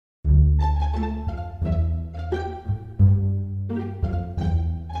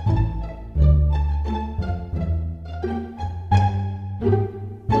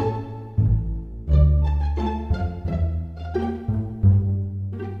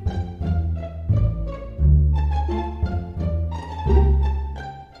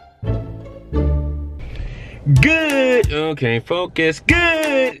Okay, focus.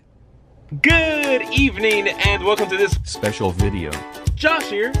 Good evening and welcome to this special video. Josh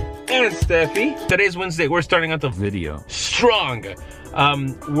here and Stefi. Today's Wednesday. We're starting out the video strong.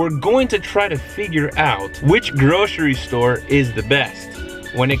 We're going to try to figure out which grocery store is the best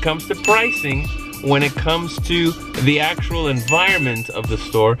when it comes to pricing, when it comes to the actual environment of the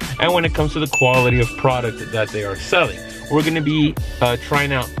store, and when it comes to the quality of product that they are selling. We're gonna be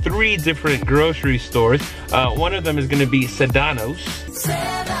trying out 3 different grocery stores. One of them is gonna be Sedanos.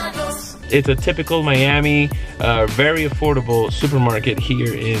 It's a typical Miami, very affordable supermarket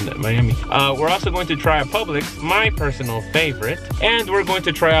here in Miami. We're also going to try a Publix, my personal favorite. And we're going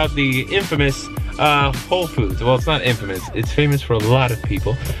to try out the infamous Whole Foods. Well, it's not infamous, it's famous for a lot of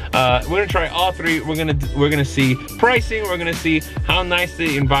people. We're gonna try all 3. We're gonna see pricing, we're gonna see how nice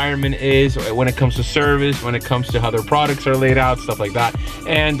the environment is when it comes to service, when it comes to how their products are laid out, stuff like that.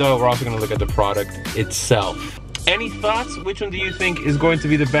 And we're also gonna look at the product itself. Any thoughts? Which one do you think is going to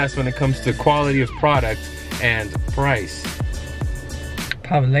be the best when it comes to quality of product and price?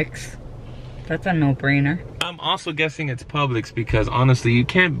 Publix. That's a no-brainer. I'm also guessing it's Publix because honestly, you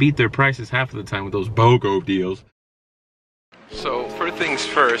can't beat their prices half of the time with those BOGO deals. So, first things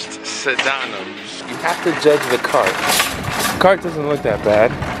first, Sedanos. You have to judge the cart. The cart doesn't look that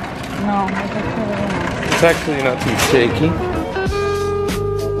bad. No, it's actually not too shaky.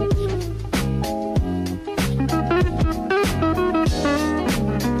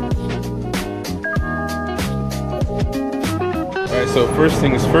 So first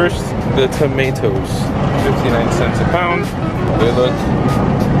things first, the tomatoes, 59 cents a pound. They look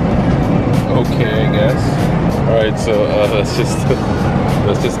okay, I guess. All right, so let's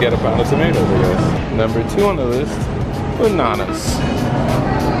just get a pound of tomatoes, I guess. Number 2 on the list, bananas.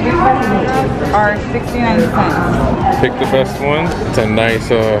 These bananas are 69 cents. Pick the best one. It's a nice,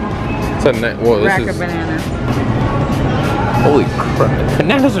 well, this rack is of bananas. Holy crap!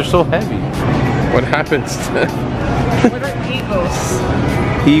 Bananas are so heavy. What happens to? What are egos?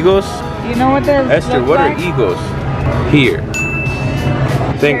 Egos? You know what they're Esther, what are egos? Here.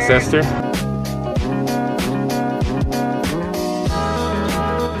 Thanks, Esther.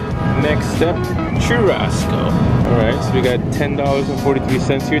 Next up, churrasco. Alright, so we got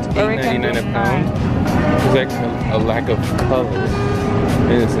 $10.43 here. It's $8.99 a pound. There's like a lack of color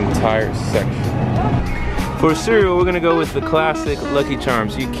in this entire section. For cereal, we're gonna go with the classic Lucky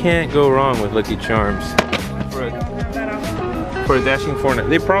Charms. You can't go wrong with Lucky Charms. For a dashing $4.99.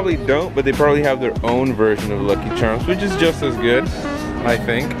 They probably don't, but they probably have their own version of Lucky Charms, which is just as good, I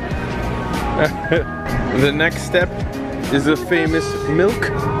think. The next step is the famous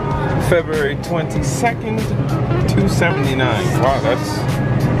milk. February 22nd, $2.79. Wow, that's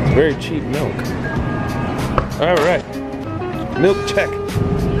very cheap milk. All right, milk check,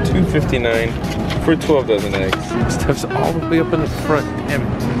 $2.59 for 12 dozen eggs. Stuff's all the way up in the front. Damn it.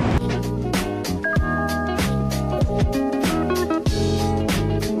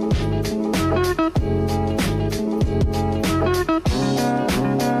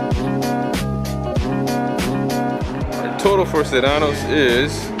 Total for Sedanos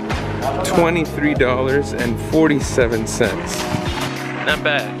is $23.47. Not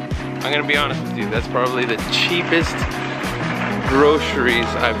bad. I'm gonna be honest with you, that's probably the cheapest groceries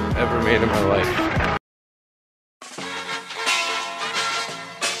I've ever made in my life.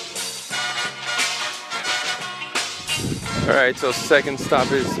 Alright, so second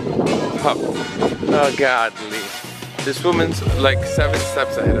stop is oh godly. This woman's like 7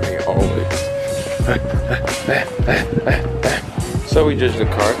 steps ahead of me always. So we judge the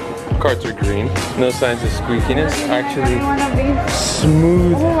cart. Carts are green. No signs of squeakiness. Actually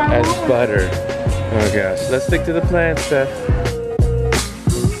smooth as butter. Oh gosh. Let's stick to the plan, Steph.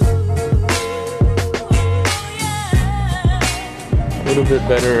 A little bit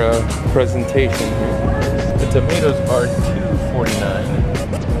better presentation here. The tomatoes are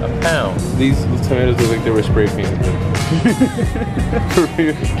 $2.49 a pound. These tomatoes look like they were spray painted. For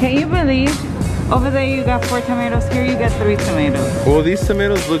real. Can you believe? Over there you got 4 tomatoes, here you got 3 tomatoes. Well, these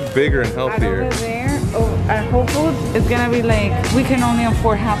tomatoes look bigger and healthier. And over there, at Whole Foods, it's gonna be like, we can only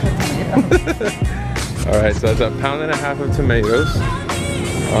afford half a tomato. Alright, so that's a pound and a half of tomatoes.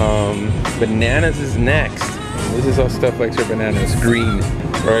 Bananas is next. This is how Steph likes her bananas, green.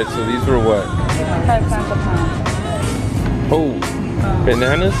 Alright, so these were what? 5 cents a pound. Oh,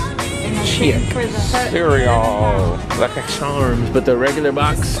 bananas? Check. Cereal. Lucky Charms, but the regular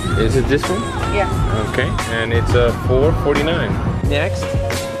box, is it this one? Yeah. Okay, and it's $4.49. Next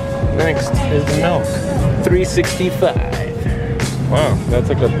is the milk, $3.65. Wow, that's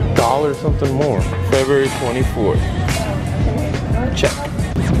like $1 something more. February 24th. Check.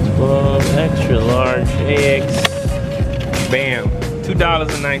 12 extra large eggs. Bam,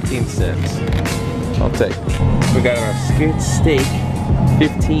 $2.19. I'll take it. We got our skirt steak,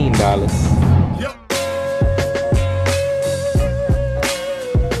 $15.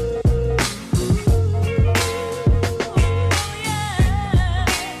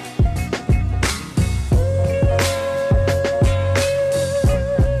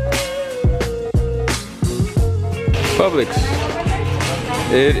 Publix.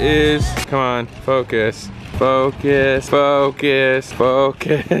 It is, come on, focus. Focus, focus,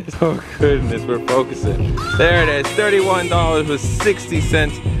 focus. Oh goodness, we're focusing. There it is,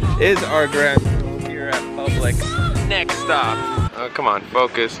 $31.60 is our grand here at Publix. Next stop. Oh, come on,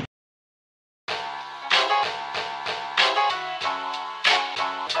 focus.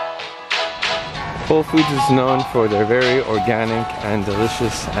 Whole Foods is known for their very organic and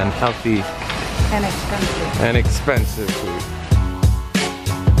delicious and healthy and expensive food.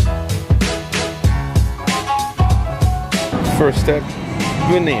 First step,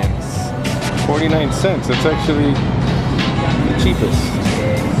 bananas. 49 cents. That's actually the cheapest.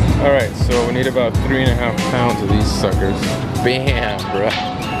 Alright, so we need about 3.5 pounds of these suckers. Bam, bruh.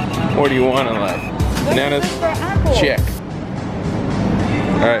 What do you want in life? Bananas? Check.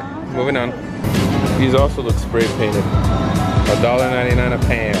 Alright, moving on. These also look spray painted. $1.99 a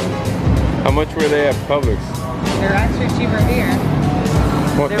pound. How much were they at Publix? They're actually cheaper here.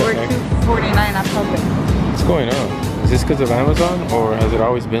 What they were $2.49 at Publix. What's going on? Is this because of Amazon, or has it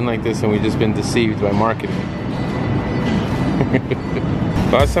always been like this and we've just been deceived by marketing?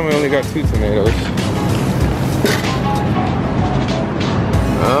 Last time we only got 2 tomatoes.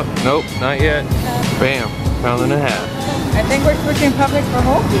 Oh, nope, not yet. Bam, £1.50. I think we're switching Publix for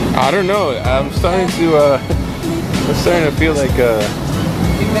Whole Foods. I don't know. I'm starting to feel like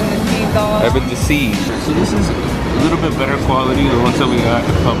You've been deceived all along. I've been deceived. So this is a little bit better quality than the ones that we got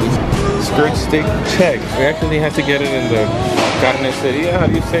at Publix. Skirt steak check. We actually had to get it in the carniceria. How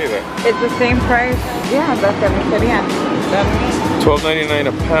do you say that? It's the same price. Yeah, the carniceria. $12.99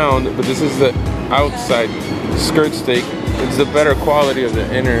 a pound, but this is the outside skirt steak. It's the better quality of the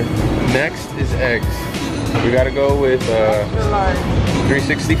inner. Next is eggs. We gotta go with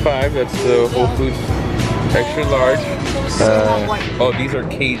 365. That's the Whole Foods extra large. Oh, these are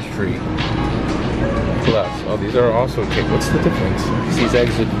cage-free. Plus, oh, these are also cage. What's the difference? These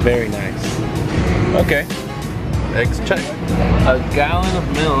eggs look very nice. Okay, eggs check. A gallon of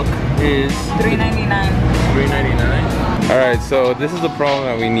milk is $3.99. $3.99. All right, so this is the problem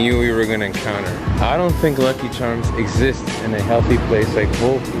that we knew we were gonna encounter. I don't think Lucky Charms exists in a healthy place like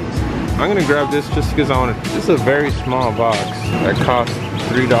Whole Foods. I'm gonna grab this just because I want to. This is a very small box that costs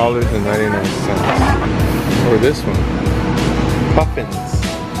 $3.99. Or this one, puffins.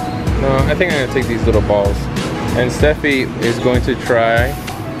 No, I think I'm gonna take these little balls. And Stefi is going to try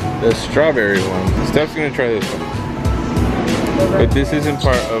the strawberry one. Steph's gonna try this one. But this isn't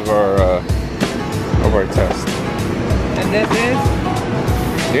part of our test. And this is?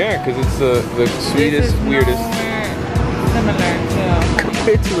 Yeah, because it's the sweetest, weirdest. Similar to.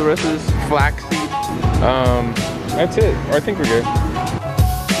 Compared to the rest of this flaxseed. That's it. I think we're good.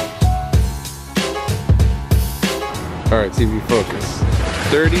 All right, TV focus.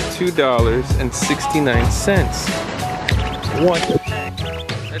 $32.69. What?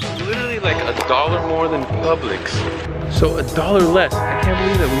 That's literally like $1 more than Publix. So $1 less. I can't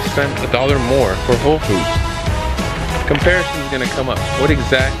believe that we spent $1 more for Whole Foods. Comparison's gonna come up. What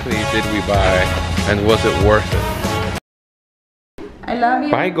exactly did we buy, and was it worth it? I love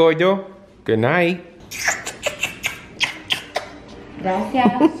you. Bye, Goyo. Good night.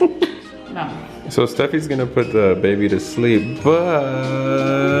 Gracias. No. So Steffi's gonna put the baby to sleep,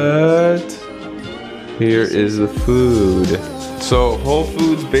 but here is the food. So Whole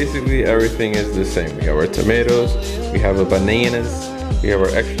Foods, basically everything is the same. We have our tomatoes, we have our bananas, we have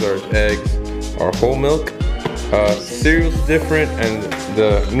our extra large eggs, our whole milk. Cereal's different and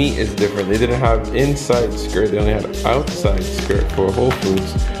the meat is different. They didn't have inside skirt, they only had outside skirt for Whole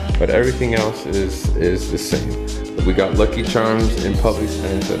Foods, but everything else is the same. We got Lucky Charms in Publix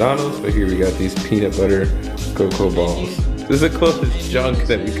and Sedanos, but here we got these peanut butter cocoa balls. This is the closest junk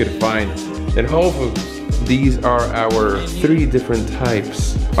that we could find in Whole Foods. These are our 3 different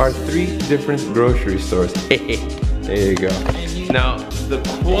types, our 3 different grocery stores. There you go. Now, the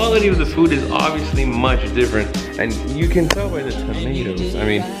quality of the food is obviously much different, and you can tell by the tomatoes. I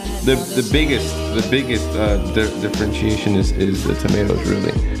mean, the biggest differentiation is the tomatoes,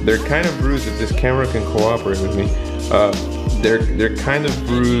 really. They're kind of bruised. If this camera can cooperate with me, they're kind of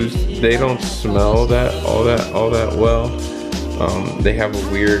bruised. They don't smell all that well. They have a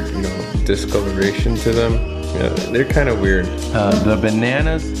weird, discoloration to them. Yeah, they're kind of weird. The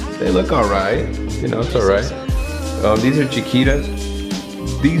bananas, they look all right. It's all right. These are Chiquitas.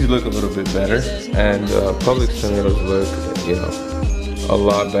 These look a little bit better, and Publix tomatoes look, you know, a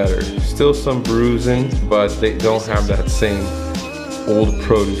lot better. Still some bruising, but they don't have that same old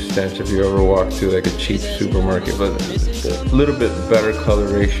produce stench if you ever walk to like a cheap supermarket, but a little bit better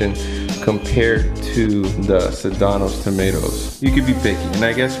coloration compared to the Sedanos tomatoes. You could be picky, and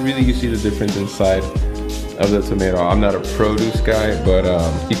I guess really you see the difference inside of the tomato. I'm not a produce guy, but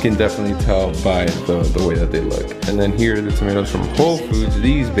you can definitely tell by the way that they look. And then here are the tomatoes from Whole Foods.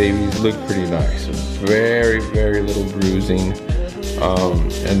 These babies look pretty nice. Very, very little bruising.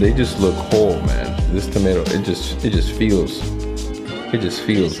 And they just look whole, man. This tomato, it just feels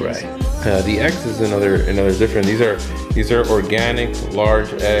right. The eggs is another different. These are organic,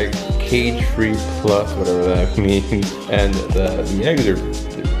 large egg, cage-free plus, whatever that means. And the eggs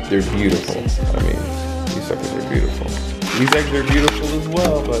they're beautiful. I mean, these suckers are beautiful. These eggs are beautiful as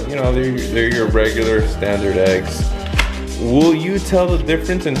well, but you know, they're your regular standard eggs. Will you tell the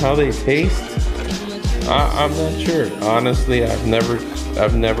difference in how they taste? I'm not sure. Honestly, I've never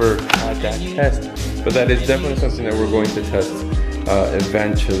had that test, but that is definitely something that we're going to test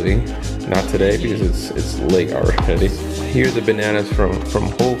eventually. Not today because it's late already. Here are the bananas from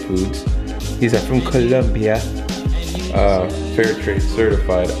Whole Foods. These are from Colombia. Fair trade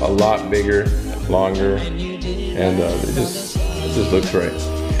certified. A lot bigger, longer, and it just looks right.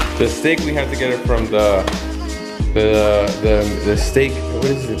 The steak, we have to get it from the steak, what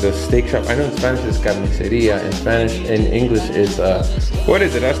is it, the steak shop. I know in Spanish it's carniceria, in Spanish, in English it's what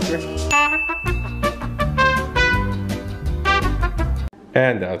is it, Esther?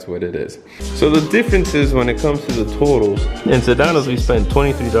 And that's what it is. So the difference is when it comes to the totals, in Sedanos we spent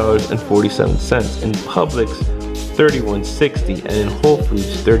 $23.47, in Publix $31.60, and in Whole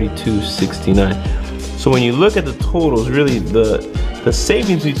Foods $32.69. So when you look at the totals, really the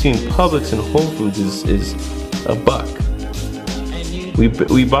savings between Publix and Whole Foods is $1.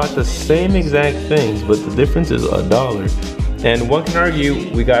 We bought the same exact things, but the difference is $1. And one can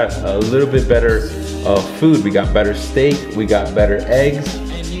argue we got a little bit better food. We got better steak, we got better eggs,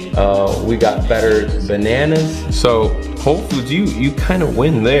 we got better bananas. So Whole Foods, you kind of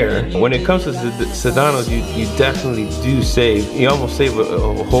win there. When it comes to Sedanos, you definitely do save. You almost save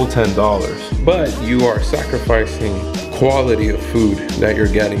a whole $10. But you are sacrificing quality of food that you're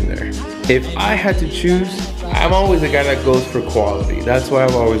getting there. If I had to choose, I'm always a guy that goes for quality. That's why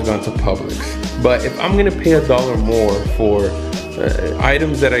I've always gone to Publix. But if I'm gonna pay $1 more for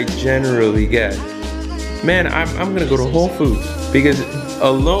items that I generally get, man, I'm gonna go to Whole Foods, because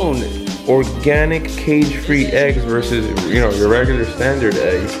alone, organic cage-free eggs versus, you know, your regular standard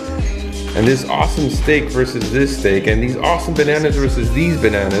eggs, and this awesome steak versus this steak, and these awesome bananas versus these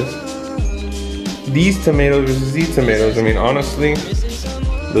bananas, these tomatoes versus these tomatoes. I mean, honestly,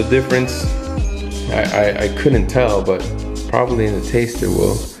 the difference, I couldn't tell, but probably in the taste it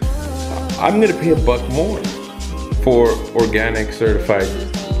will. I'm gonna pay $1 more for organic certified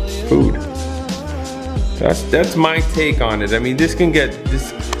food. That's my take on it. I mean, this can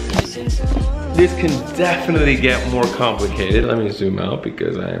definitely get more complicated. Let me zoom out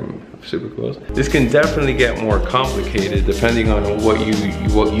because I am super close. This can definitely get more complicated depending on what you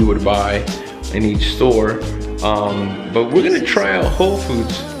would buy in each store. But we're gonna try out Whole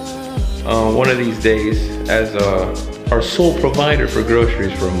Foods one of these days as our sole provider for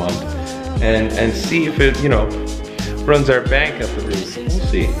groceries for a month, and see if it, you know, runs our bank up the roof. We'll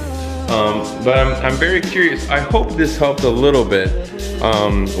see. But I'm very curious. I hope this helped a little bit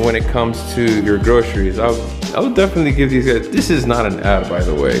when it comes to your groceries. I would definitely give these guys, this is not an ad, by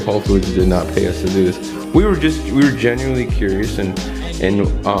the way. Whole Foods did not pay us to do this. We were genuinely curious and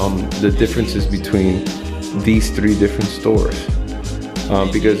the differences between these 3 different stores.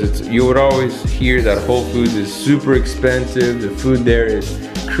 Because you would always hear that Whole Foods is super expensive, the food there is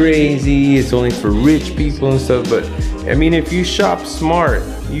crazy, it's only for rich people and stuff. But I mean, if you shop smart,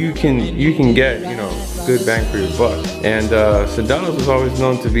 you can get, you know, good bang for your buck. And Sedanos was always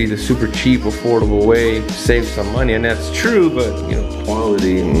known to be the super cheap, affordable way to save some money, and that's true. But you know,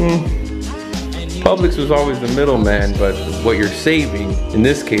 quality. Publix was always the middleman, but what you're saving, in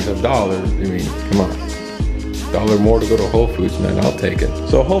this case $1, I mean, come on. $1 more to go to Whole Foods, man, I'll take it.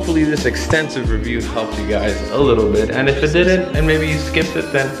 So hopefully this extensive review helped you guys a little bit, and if it didn't, and maybe you skipped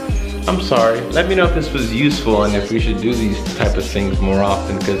it, then I'm sorry. Let me know if this was useful and if we should do these type of things more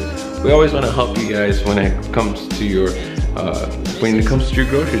often, because we always want to help you guys when it comes to your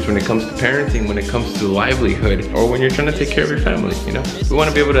groceries, when it comes to parenting, when it comes to livelihood, or when you're trying to take care of your family. You know, we want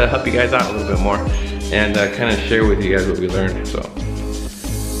to be able to help you guys out a little bit more and kind of share with you guys what we learned. So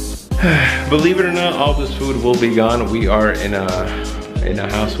believe it or not, all this food will be gone. We are in in a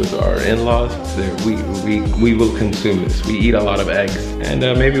house with our in-laws, we will consume this. We eat a lot of eggs, and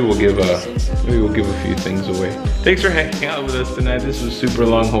maybe we'll give a few things away. Thanks for hanging out with us tonight. This was super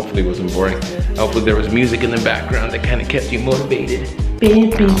long. Hopefully it wasn't boring. Hopefully there was music in the background that kind of kept you motivated. See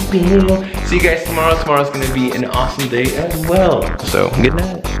you guys tomorrow. Tomorrow's gonna be an awesome day as well. So good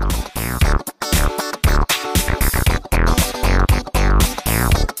night.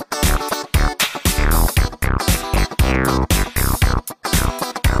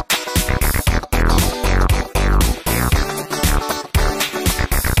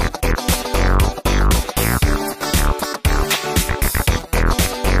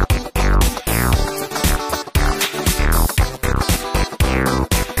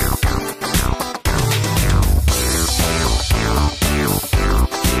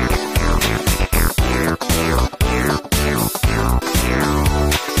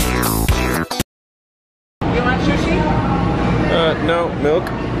 No,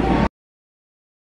 milk.